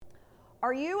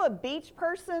Are you a beach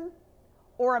person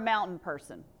or a mountain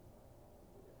person?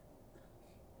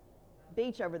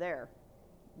 Beach over there.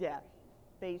 Yeah,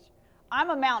 beach. I'm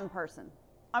a mountain person.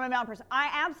 I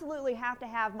absolutely have to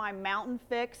have my mountain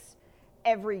fix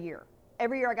every year.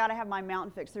 Every year I got to have my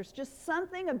mountain fix. There's just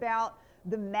something about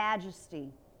the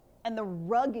majesty and the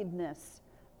ruggedness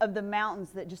of the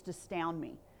mountains that just astound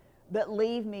me, that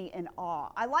leave me in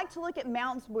awe. I like to look at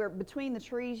mountains where between the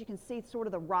trees you can see sort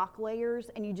of the rock layers,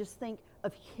 and you just think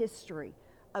of history,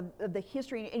 of the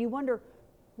history, and you wonder,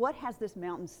 what has this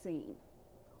mountain seen?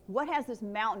 What has this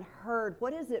mountain heard?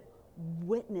 What has it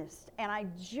witnessed? And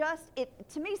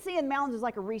to me, seeing mountains is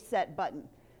like a reset button,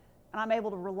 and I'm able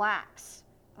to relax.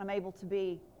 I'm able to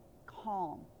be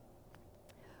calm.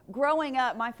 Growing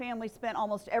up, my family spent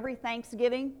almost every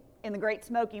Thanksgiving in the Great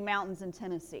Smoky Mountains in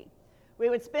Tennessee. We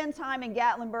would spend time in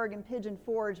Gatlinburg and Pigeon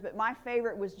Forge, but my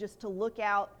favorite was just to look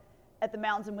out at the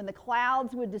mountains, and when the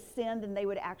clouds would descend and they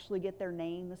would actually get their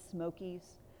name, the Smokies,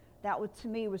 to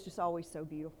me, was just always so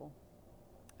beautiful.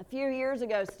 A few years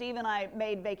ago, Steve and I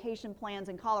made vacation plans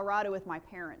in Colorado with my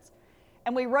parents,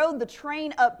 and we rode the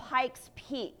train up Pikes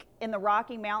Peak in the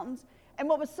Rocky Mountains. And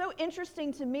what was so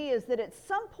interesting to me is that at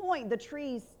some point the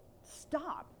trees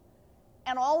stop,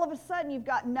 and all of a sudden you've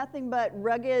got nothing but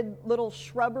rugged little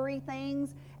shrubbery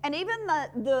things, and even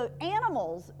the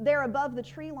animals there above the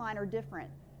tree line are different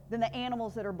than the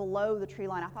animals that are below the tree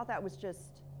line. I thought that was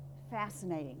just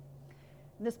fascinating.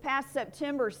 This past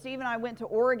September, Steve and I went to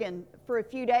Oregon for a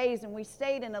few days, and we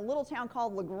stayed in a little town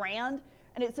called La Grande,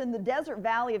 and it's in the desert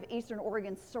valley of eastern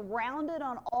Oregon, surrounded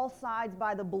on all sides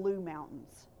by the Blue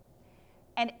Mountains.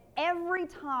 And every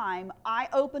time I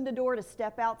opened a door to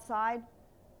step outside,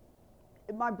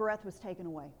 my breath was taken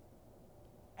away.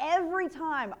 Every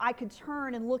time I could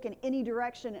turn and look in any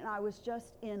direction, and I was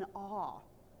just in awe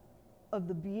of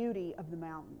the beauty of the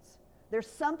mountains. There's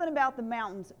something about the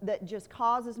mountains that just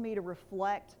causes me to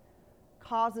reflect,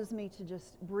 causes me to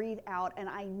just breathe out, and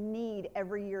I need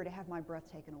every year to have my breath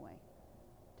taken away,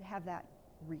 to have that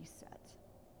reset.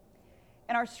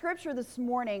 In our scripture this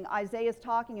morning, Isaiah is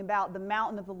talking about the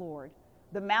mountain of the Lord,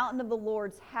 the mountain of the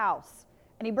Lord's house,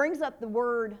 and he brings up the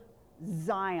word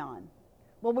Zion.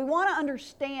 Well, we want to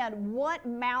understand what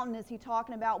mountain is he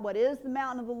talking about, what is the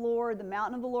mountain of the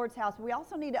mountain of the Lord's house. We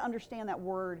also need to understand that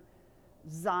word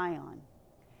Zion.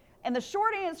 And the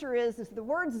short answer is the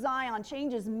word Zion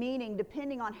changes meaning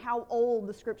depending on how old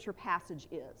the scripture passage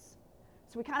is.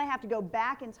 So we kind of have to go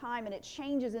back in time, and it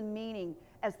changes in meaning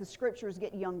as the scriptures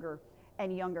get younger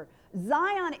and younger.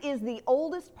 Zion is the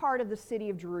oldest part of the city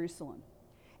of Jerusalem.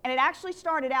 And it actually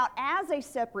started out as a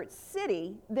separate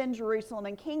city than Jerusalem,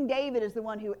 and King David is the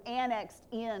one who annexed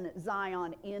in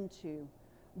Zion into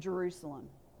Jerusalem.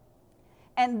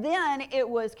 And then it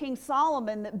was King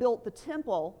Solomon that built the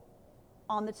temple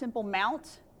on the Temple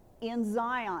Mount in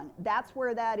Zion. That's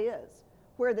where that is,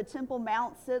 where the Temple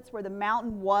Mount sits, where the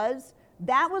mountain was.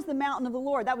 That was the mountain of the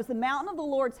Lord. That was the mountain of the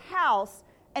Lord's house,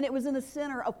 and it was in the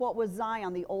center of what was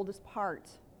Zion, the oldest part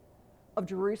of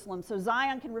Jerusalem. So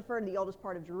Zion can refer to the oldest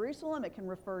part of Jerusalem. It can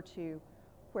refer to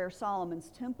where Solomon's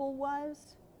temple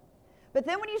was. But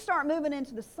then when you start moving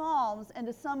into the Psalms and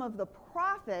to some of the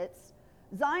prophets,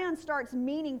 Zion starts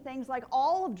meaning things like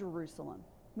all of Jerusalem.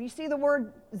 When you see the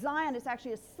word Zion, it's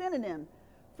actually a synonym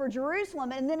for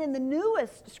Jerusalem. And then in the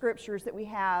newest scriptures that we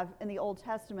have in the Old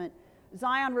Testament,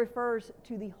 Zion refers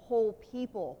to the whole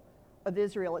people of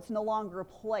Israel. It's no longer a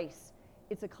place.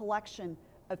 It's a collection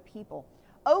of people.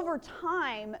 Over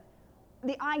time,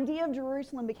 the idea of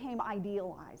Jerusalem became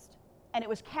idealized, and it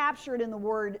was captured in the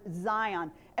word Zion.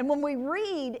 And when we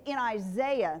read in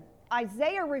Isaiah,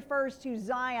 Isaiah refers to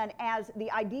Zion as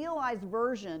the idealized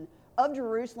version of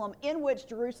Jerusalem, in which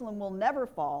Jerusalem will never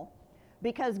fall,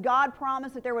 because God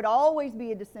promised that there would always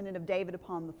be a descendant of David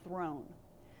upon the throne.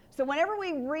 So whenever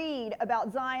we read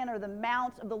about Zion or the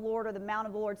Mount of the Lord or the Mount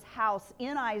of the Lord's house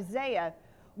in Isaiah,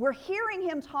 we're hearing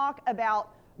him talk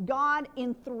about God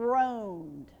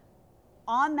enthroned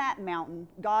on that mountain,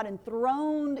 God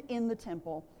enthroned in the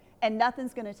temple, and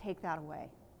nothing's going to take that away.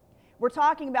 We're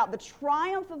talking about the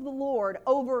triumph of the Lord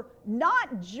over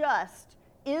not just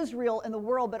Israel and the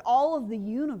world, but all of the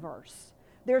universe.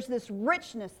 There's this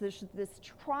richness, this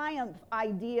triumph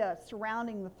idea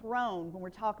surrounding the throne when we're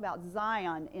talking about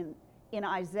Zion in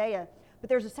Isaiah. But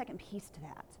there's a second piece to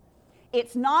that.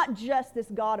 It's not just this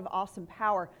God of awesome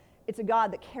power. It's a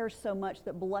God that cares so much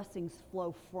that blessings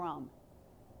flow from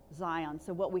Zion.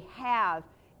 So what we have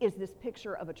is this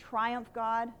picture of a triumph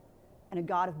God and a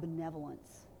God of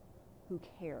benevolence who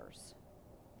cares.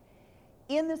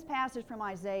 in this passage from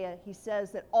Isaiah, he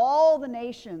says that all the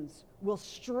nations will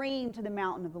stream to the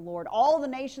mountain of the Lord. All the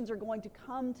nations are going to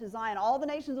come to Zion. All the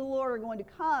nations of the Lord are going to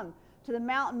come to the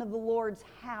mountain of the Lord's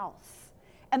house.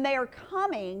 And they are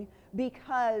coming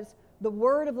because the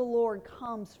word of the Lord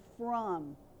comes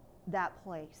from that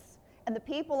place. And the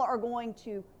people are going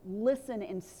to listen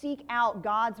and seek out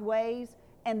God's ways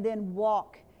and then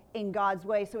walk in God's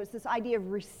ways. So it's this idea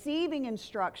of receiving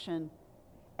instruction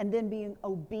and then being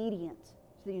obedient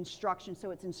to the instruction.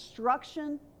 So it's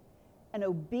instruction and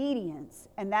obedience,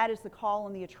 and that is the call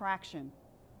and the attraction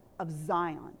of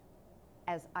Zion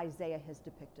as Isaiah has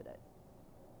depicted it.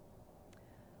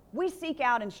 We seek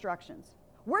out instructions.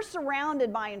 We're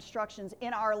surrounded by instructions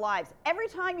in our lives. Every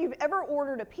time you've ever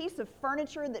ordered a piece of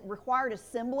furniture that required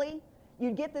assembly,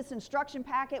 you'd get this instruction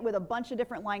packet with a bunch of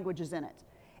different languages in it.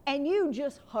 And you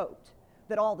just hoped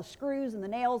that all the screws and the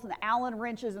nails and the Allen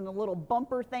wrenches and the little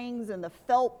bumper things and the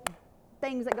felt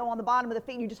things that go on the bottom of the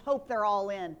feet, you just hope they're all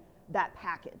in that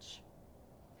package.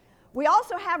 We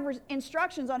also have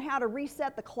instructions on how to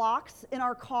reset the clocks in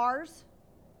our cars.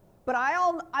 But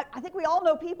I think we all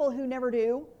know people who never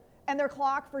do, and their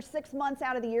clock for 6 months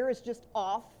out of the year is just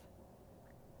off.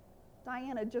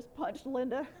 Diana just punched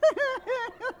Linda.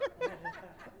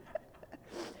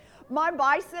 My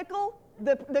bicycle,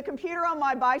 the computer on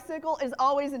my bicycle is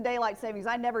always in daylight savings.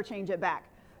 I never change it back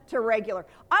to regular.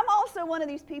 I'm also one of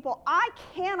these people, I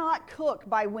cannot cook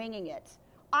by winging it.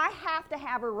 I have to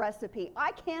have a recipe.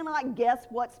 I cannot guess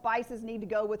what spices need to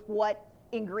go with what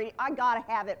ingredient. I gotta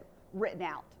have it written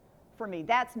out for me.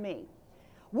 That's me.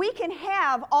 We can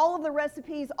have all of the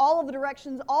recipes, all of the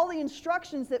directions, all the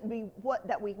instructions that we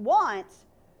want,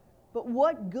 but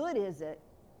what good is it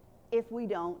if we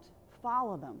don't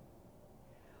follow them?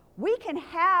 We can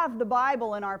have the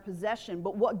Bible in our possession,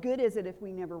 but what good is it if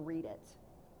we never read it?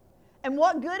 And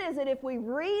what good is it if we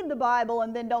read the Bible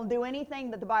and then don't do anything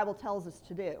that the Bible tells us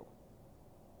to do?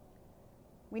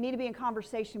 We need to be in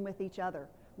conversation with each other.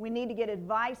 We need to get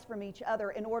advice from each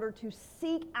other in order to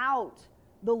seek out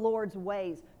the Lord's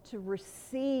ways, to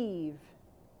receive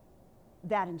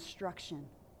that instruction.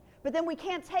 But then we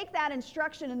can't take that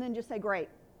instruction and then just say, great,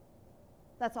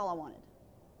 that's all I wanted.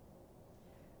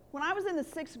 When I was in the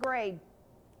 6th grade,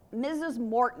 Mrs.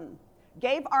 Morton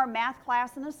gave our math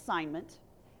class an assignment,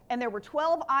 and there were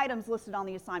 12 items listed on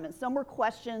the assignment. Some were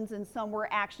questions and some were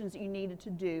actions that you needed to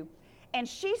do. And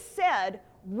she said,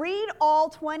 read all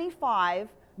 25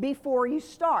 before you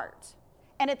start.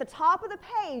 And at the top of the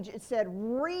page, it said,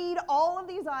 read all of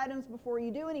these items before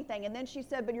you do anything. And then she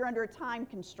said, but you're under a time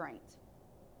constraint.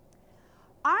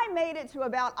 I made it to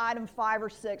about item 5 or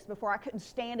 6 before I couldn't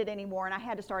stand it anymore, and I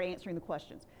had to start answering the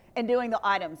questions and doing the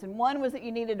items. And one was that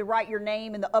you needed to write your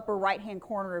name in the upper right-hand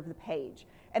corner of the page.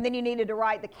 And then you needed to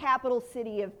write the capital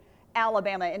city of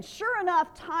Alabama. And sure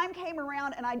enough, time came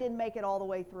around, and I didn't make it all the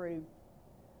way through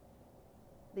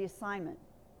the assignment.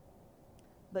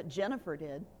 But Jennifer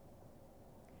did.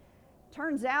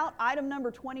 Turns out, item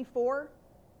number 24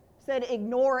 said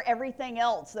ignore everything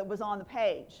else that was on the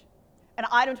page. And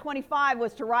item 25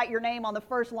 was to write your name on the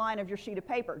first line of your sheet of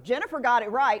paper. Jennifer got it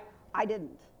right. I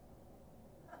didn't.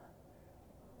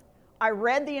 I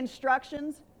read the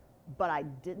instructions, but I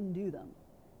didn't do them.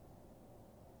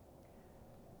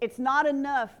 It's not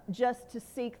enough just to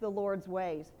seek the Lord's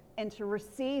ways and to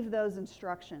receive those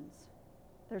instructions.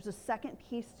 There's a second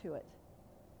piece to it,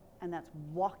 and that's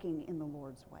walking in the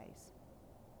Lord's ways.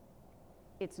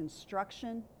 It's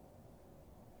instruction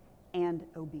and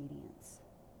obedience.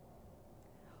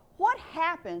 What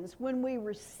happens when we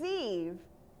receive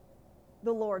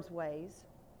the Lord's ways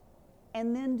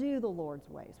and then do the Lord's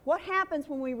ways? What happens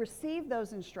when we receive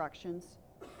those instructions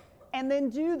and then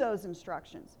do those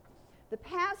instructions? The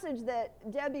passage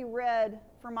that Debbie read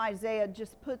from Isaiah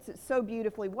just puts it so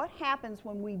beautifully. What happens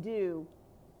when we do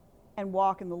and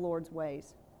walk in the Lord's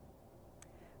ways?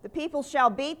 The people shall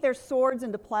beat their swords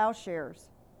into plowshares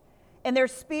and their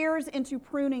spears into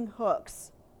pruning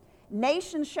hooks.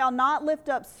 Nation shall not lift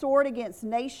up sword against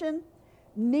nation,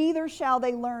 neither shall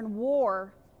they learn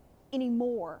war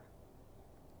anymore.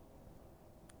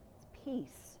 It's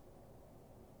peace.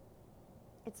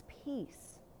 It's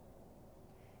peace.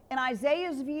 In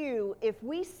Isaiah's view, if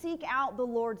we seek out the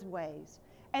Lord's ways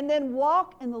and then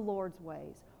walk in the Lord's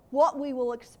ways, what we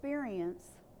will experience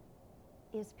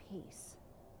is peace.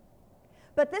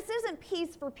 But this isn't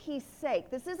peace for peace's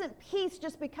sake. This isn't peace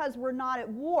just because we're not at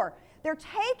war. They're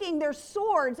taking their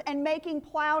swords and making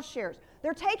plowshares.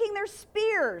 They're taking their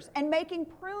spears and making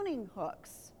pruning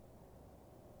hooks.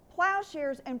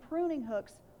 Plowshares and pruning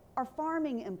hooks are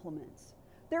farming implements.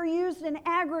 They're used in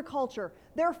agriculture.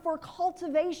 They're for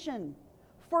cultivation,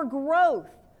 for growth,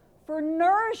 for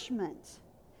nourishment.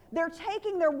 They're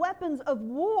taking their weapons of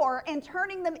war and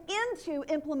turning them into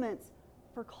implements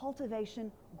for cultivation,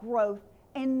 growth,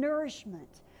 and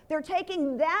nourishment. They're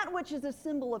taking that which is a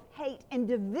symbol of hate and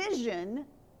division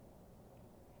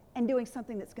and doing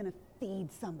something that's going to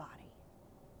feed somebody.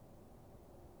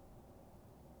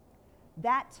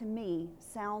 That, to me,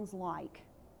 sounds like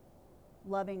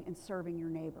loving and serving your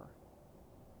neighbor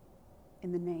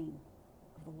in the name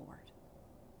of the Lord.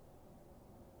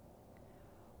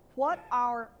 What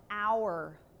are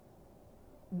our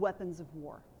weapons of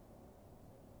war?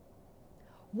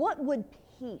 What would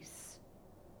peace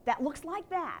that looks like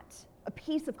that, a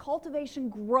piece of cultivation,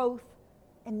 growth,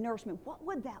 and nourishment, what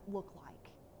would that look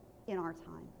like in our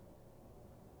time?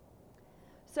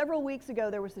 Several weeks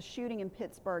ago, there was a shooting in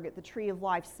Pittsburgh at the Tree of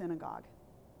Life Synagogue.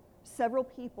 Several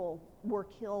people were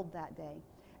killed that day.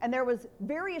 And there was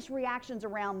various reactions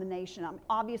around the nation.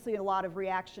 Obviously, a lot of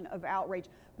reaction of outrage,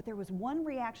 but there was one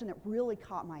reaction that really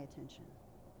caught my attention.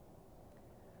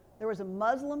 There was a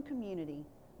Muslim community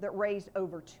that raised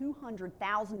over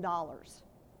 $200,000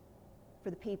 for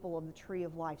the people of the Tree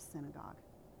of Life Synagogue.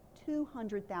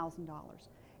 $200,000.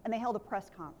 And they held a press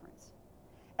conference.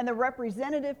 And the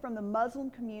representative from the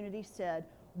Muslim community said,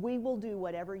 "We will do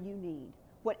whatever you need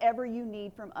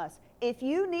from us. If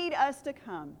you need us to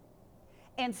come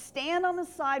and stand on the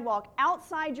sidewalk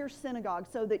outside your synagogue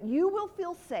so that you will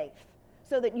feel safe,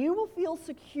 so that you will feel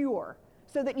secure,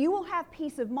 so that you will have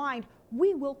peace of mind,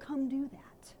 we will come do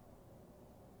that."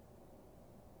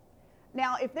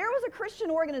 Now, if there was a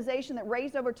Christian organization that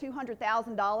raised over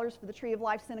 $200,000 for the Tree of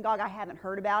Life Synagogue, I haven't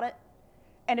heard about it.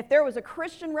 And if there was a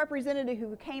Christian representative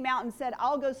who came out and said,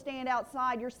 "I'll go stand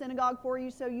outside your synagogue for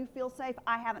you so you feel safe,"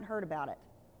 I haven't heard about it.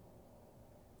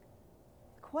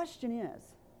 The question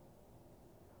is,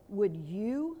 would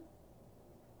you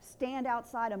stand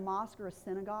outside a mosque or a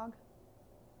synagogue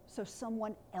so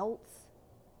someone else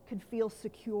could feel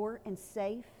secure and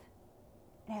safe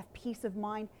and have peace of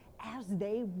mind as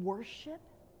they worship?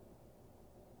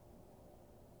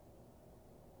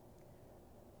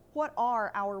 What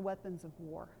are our weapons of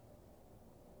war?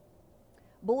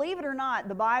 Believe it or not,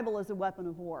 the Bible is a weapon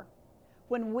of war.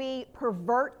 When we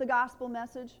pervert the gospel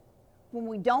message, when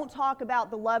we don't talk about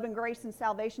the love and grace and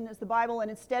salvation as the Bible, and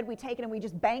instead we take it and we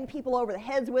just bang people over the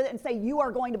heads with it and say, "You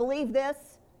are going to believe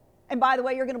this, and by the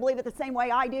way, you're going to believe it the same way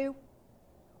I do."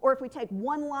 Or if we take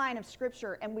one line of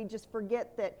Scripture and we just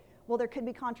forget that, well, there could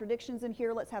be contradictions in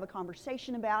here, let's have a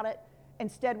conversation about it.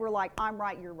 Instead, we're like, "I'm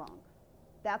right, you're wrong."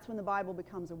 That's when the Bible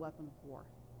becomes a weapon of war.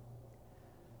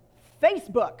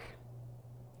 Facebook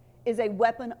is a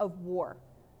weapon of war.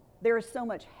 There is so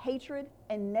much hatred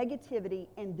and negativity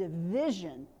and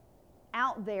division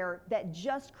out there that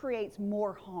just creates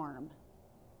more harm.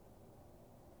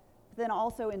 But then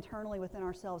also internally within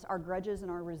ourselves, our grudges and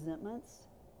our resentments,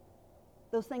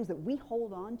 those things that we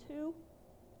hold on to,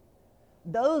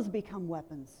 those become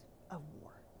weapons of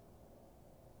war.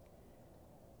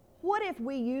 What if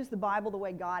we use the Bible the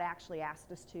way God actually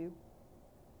asked us to,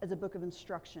 as a book of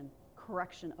instruction,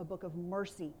 correction, a book of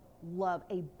mercy, love,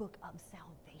 a book of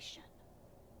salvation?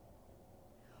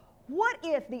 What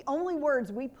if the only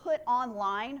words we put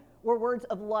online were words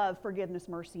of love, forgiveness,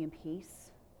 mercy, and peace?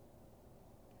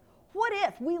 What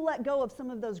if we let go of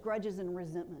some of those grudges and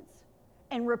resentments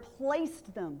and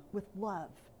replaced them with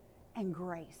love and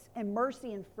grace and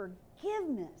mercy and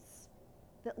forgiveness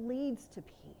that leads to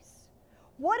peace?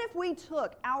 What if we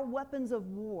took our weapons of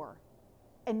war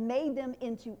and made them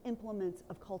into implements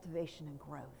of cultivation and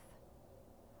growth?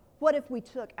 What if we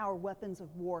took our weapons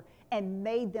of war and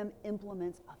made them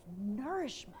implements of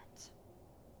nourishment?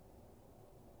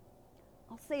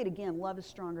 I'll say it again, love is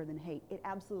stronger than hate. It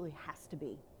absolutely has to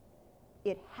be.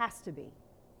 It has to be.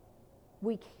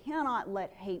 We cannot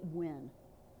let hate win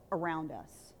around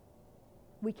us.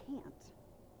 We can't.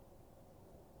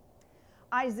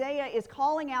 Isaiah is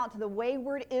calling out to the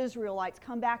wayward Israelites,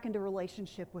 come back into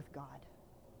relationship with God.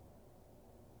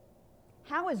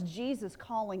 How is Jesus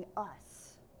calling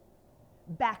us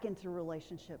back into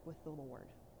relationship with the Lord?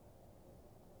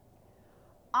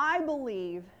 I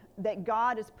believe that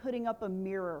God is putting up a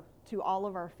mirror to all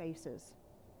of our faces.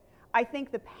 I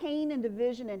think the pain and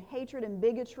division and hatred and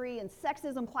bigotry and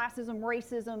sexism, classism,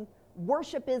 racism,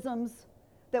 worshipisms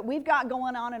that we've got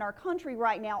going on in our country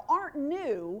right now aren't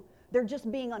new. They're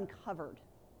just being uncovered.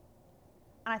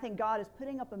 And I think God is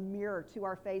putting up a mirror to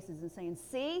our faces and saying,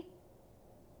 "See,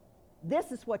 this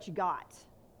is what you got.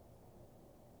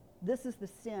 This is the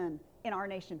sin in our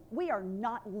nation. We are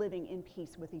not living in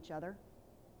peace with each other.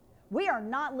 We are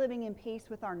not living in peace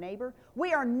with our neighbor.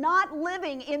 We are not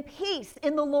living in peace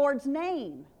in the Lord's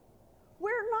name.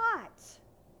 We're not."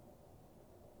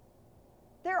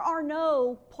 There are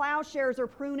no plowshares or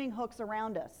pruning hooks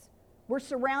around us. We're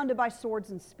surrounded by swords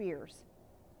and spears.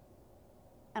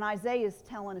 And Isaiah is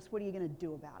telling us, what are you going to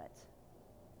do about it?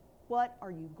 What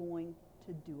are you going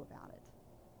to do about it?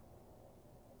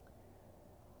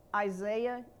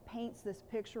 Isaiah paints this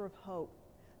picture of hope,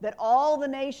 that all the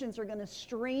nations are going to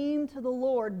stream to the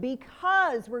Lord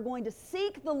because we're going to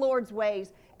seek the Lord's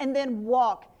ways and then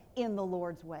walk in the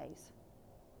Lord's ways.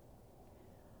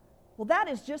 Well, that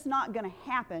is just not going to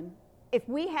happen if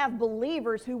we have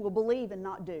believers who will believe and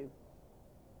not do.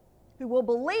 Who will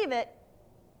believe it,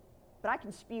 but I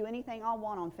can spew anything I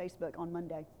want on Facebook on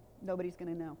Monday. Nobody's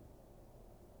going to know.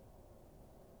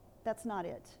 That's not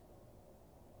it.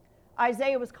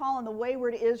 Isaiah was calling the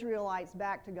wayward Israelites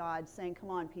back to God, saying, come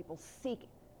on, people,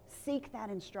 seek that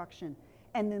instruction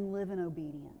and then live in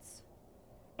obedience.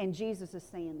 And Jesus is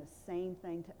saying the same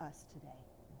thing to us today.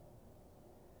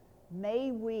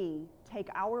 May we take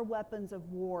our weapons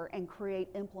of war and create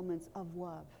implements of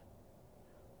love,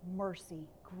 mercy,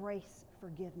 grace,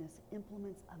 forgiveness,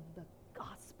 implements of the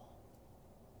gospel.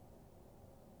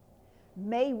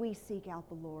 May we seek out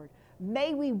the Lord.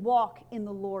 May we walk in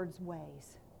the Lord's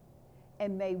ways.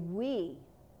 And may we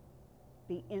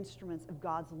be instruments of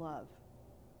God's love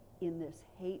in this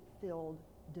hate-filled,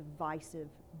 divisive,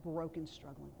 broken,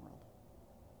 struggling world.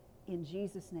 In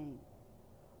Jesus' name,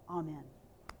 amen.